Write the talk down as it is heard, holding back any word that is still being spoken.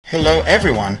Hello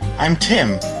everyone, I'm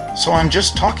Tim. So I'm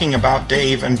just talking about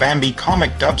Dave and Bambi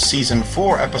Comic Dub Season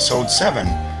 4 Episode 7.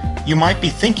 You might be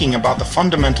thinking about the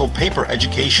Fundamental Paper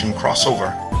Education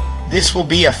crossover. This will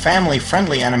be a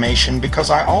family-friendly animation because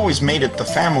I always made it the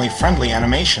family-friendly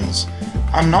animations.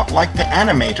 I'm not like the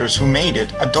animators who made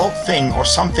it adult thing or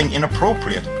something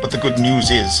inappropriate, but the good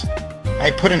news is, I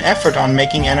put an effort on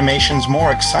making animations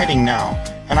more exciting now,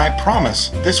 and I promise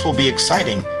this will be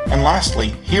exciting. And lastly,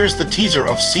 here's the teaser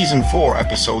of Season 4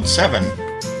 Episode 7.